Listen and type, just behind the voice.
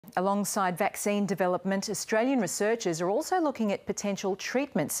Alongside vaccine development, Australian researchers are also looking at potential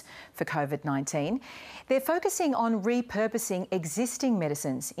treatments for COVID-19. They're focusing on repurposing existing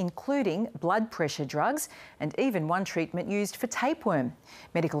medicines, including blood pressure drugs and even one treatment used for tapeworm.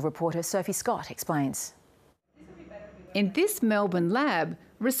 Medical reporter Sophie Scott explains. In this Melbourne lab,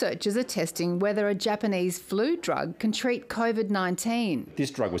 researchers are testing whether a Japanese flu drug can treat COVID-19. This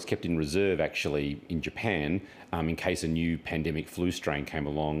drug was kept in reserve actually in Japan in case a new pandemic flu strain came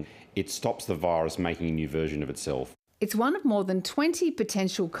along. It stops the virus making a new version of itself. It's one of more than 20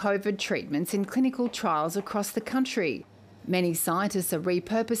 potential COVID treatments in clinical trials across the country. Many scientists are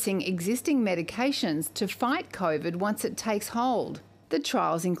repurposing existing medications to fight COVID once it takes hold. The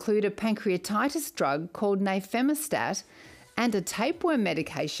trials include a pancreatitis drug called Nefamostat and a tapeworm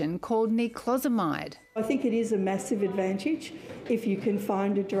medication called Niclosamide. I think it is a massive advantage if you can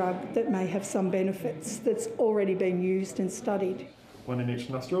find a drug that may have some benefits that's already been used and studied. One in each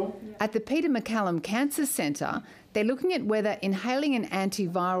nostril. At the Peter MacCallum Cancer Centre, they're looking at whether inhaling an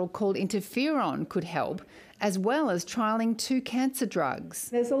antiviral called Interferon could help, as well as trialling 2 cancer drugs.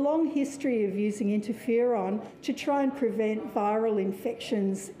 There's a long history of using interferon to try and prevent viral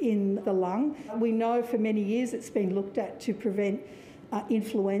infections in the lung. We know for many years it's been looked at to prevent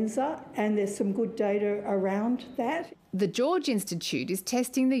influenza, and there's some good data around that. The George Institute is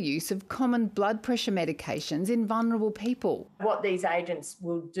testing the use of common blood pressure medications in vulnerable people. What these agents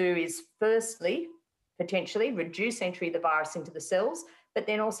will do is firstly, potentially reduce entry of the virus into the cells, but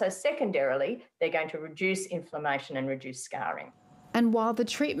then also secondarily, they're going to reduce inflammation and reduce scarring. And while the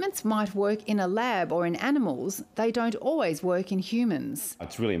treatments might work in a lab or in animals, they don't always work in humans.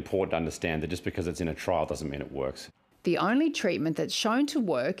 It's really important to understand that just because it's in a trial doesn't mean it works. The only treatment that's shown to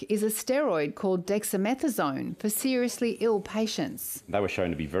work is a steroid called Dexamethasone for seriously ill patients. They were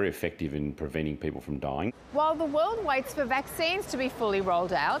shown to be very effective in preventing people from dying. While the world waits for vaccines to be fully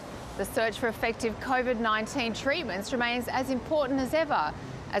rolled out, the search for effective COVID-19 treatments remains as important as ever,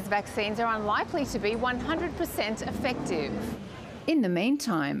 as vaccines are unlikely to be 100% effective. In the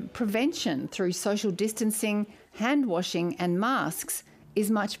meantime, prevention through social distancing, hand washing and masks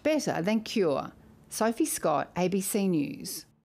is much better than cure. Sophie Scott, ABC News.